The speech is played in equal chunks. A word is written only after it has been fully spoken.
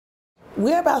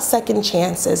We're about second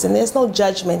chances, and there's no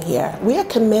judgment here. We are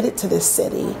committed to this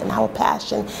city, and our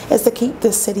passion is to keep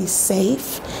this city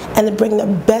safe and to bring the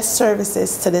best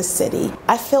services to this city.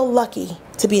 I feel lucky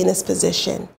to be in this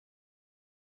position.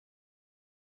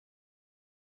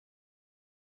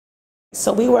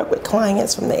 So we work with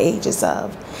clients from the ages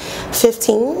of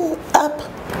 15 up.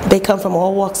 They come from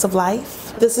all walks of life.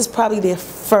 This is probably their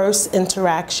first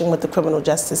interaction with the criminal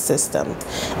justice system.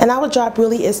 And our job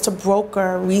really is to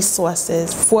broker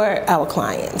resources for our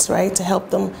clients, right? To help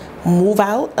them move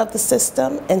out of the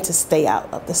system and to stay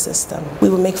out of the system. We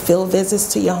would make field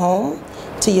visits to your home,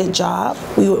 to your job.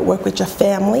 We would work with your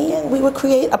family, and we would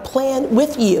create a plan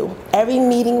with you. Every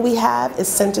meeting we have is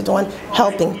centered on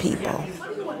helping people.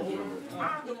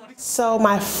 So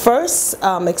my first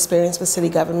experience with city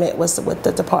government was with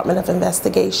the Department of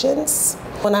Investigations.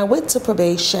 When I went to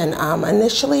probation,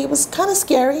 initially it was kind of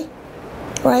scary,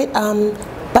 right?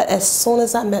 But as soon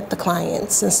as I met the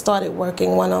clients and started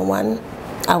working one-on-one,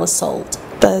 I was sold.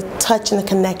 The touch and the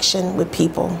connection with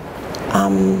people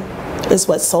is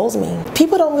what souls me.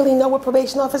 People don't really know what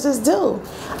probation officers do.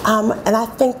 And I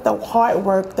think the hard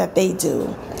work that they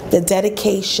do, the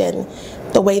dedication,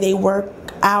 the way they work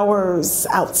hours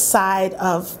outside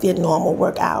of their normal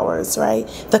work hours, right?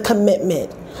 The commitment,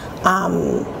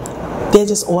 they're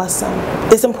just awesome.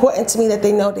 It's important to me that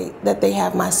they know that they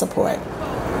have my support,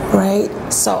 right?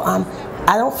 So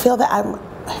I don't feel that I'm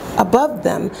above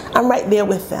them. I'm right there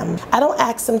with them. I don't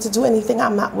ask them to do anything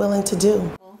I'm not willing to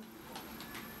do.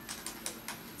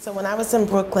 So when I was in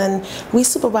Brooklyn, we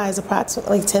supervised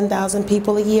approximately 10,000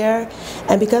 people a year,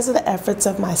 and because of the efforts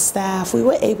of my staff, we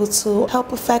were able to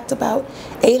help affect about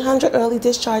 800 early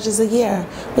discharges a year,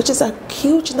 which is a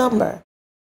huge number.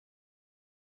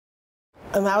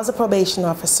 And I was a probation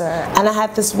officer, and I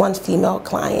had this one female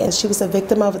client. She was a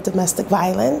victim of domestic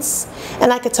violence,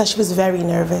 and I could tell she was very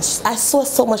nervous. I saw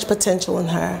so much potential in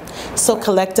her. So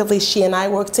collectively, she and I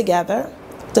worked together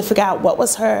to figure out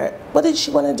what did she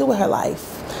want to do with her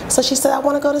life. So she said, I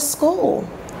want to go to school,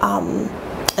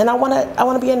 and I want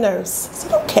to be a nurse. I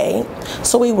said, okay.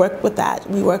 So we worked with that.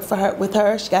 We worked with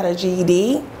her. She got her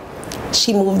GED.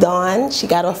 She moved on. She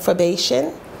got off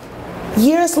probation.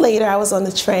 Years later, I was on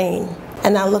the train,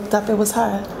 and I looked up, it was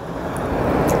her.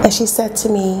 And she said to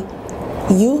me,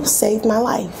 you saved my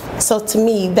life. So to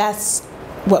me, that's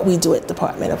what we do at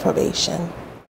Department of Probation.